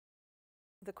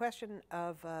The question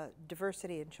of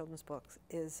diversity in children's books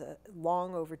is a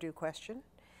long overdue question,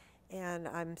 and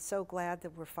I'm so glad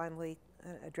that we're finally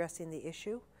addressing the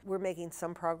issue. We're making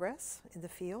some progress in the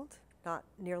field, not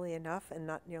nearly enough and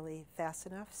not nearly fast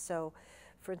enough. So,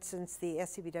 for instance, the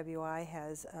SCBWI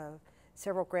has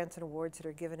several grants and awards that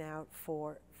are given out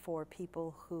for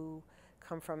people who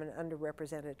come from an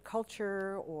underrepresented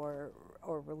culture or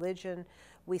religion.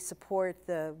 We support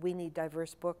the We Need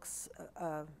Diverse Books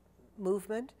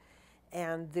movement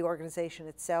and the organization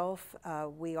itself.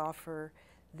 We offer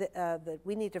the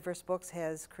We Need Diverse Books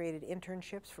has created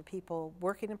internships for people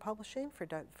working in publishing, for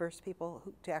diverse people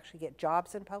to actually get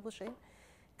jobs in publishing.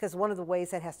 Because one of the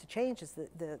ways that has to change is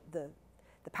the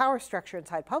power structure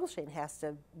inside publishing has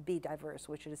to be diverse,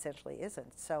 which it essentially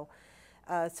isn't. So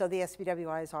the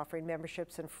SCBWI is offering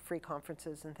memberships and free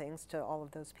conferences and things to all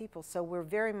of those people. So we're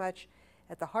very much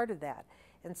at the heart of that.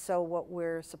 And so what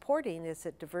we're supporting is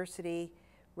that diversity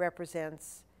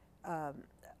represents,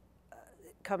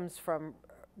 comes from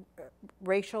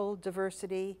racial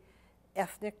diversity,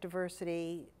 ethnic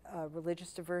diversity,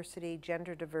 religious diversity,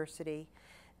 gender diversity,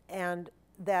 and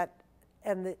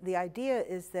the idea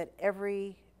is that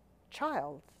every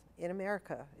child in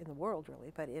America, in the world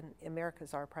really, but in America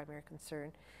is our primary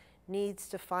concern, needs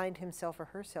to find himself or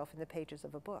herself in the pages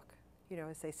of a book. You know,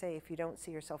 as they say, if you don't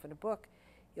see yourself in a book,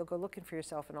 you'll go looking for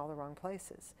yourself in all the wrong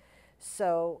places.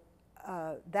 So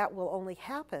that will only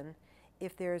happen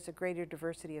if there is a greater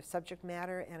diversity of subject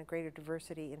matter and a greater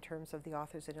diversity in terms of the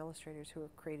authors and illustrators who are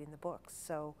creating the books.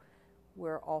 So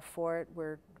we're all for it.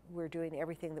 We're doing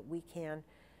everything that we can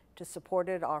to support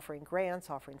it, offering grants,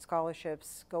 offering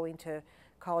scholarships, going to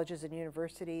colleges and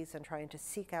universities and trying to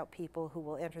seek out people who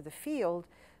will enter the field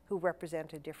who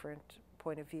represent a different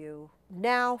point of view.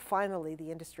 Now, finally,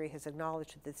 the industry has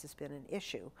acknowledged that this has been an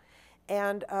issue.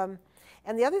 And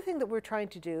the other thing that we're trying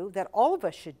to do, that all of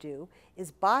us should do,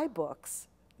 is buy books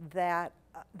that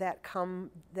come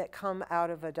out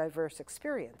of a diverse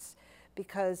experience.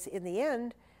 Because in the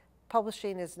end,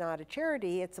 publishing is not a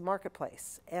charity, it's a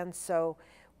marketplace. And so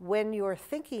when you're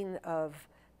thinking of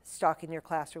stocking your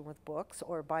classroom with books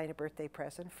or buying a birthday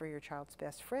present for your child's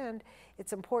best friend,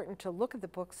 it's important to look at the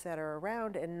books that are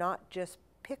around and not just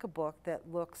pick a book that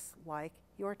looks like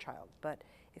your child, but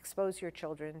expose your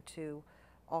children to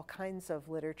all kinds of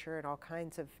literature and all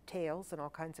kinds of tales and all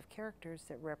kinds of characters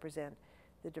that represent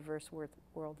the diverse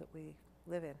world that we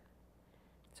live in.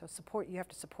 So you have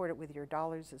to support it with your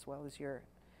dollars as well as your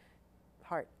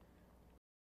heart.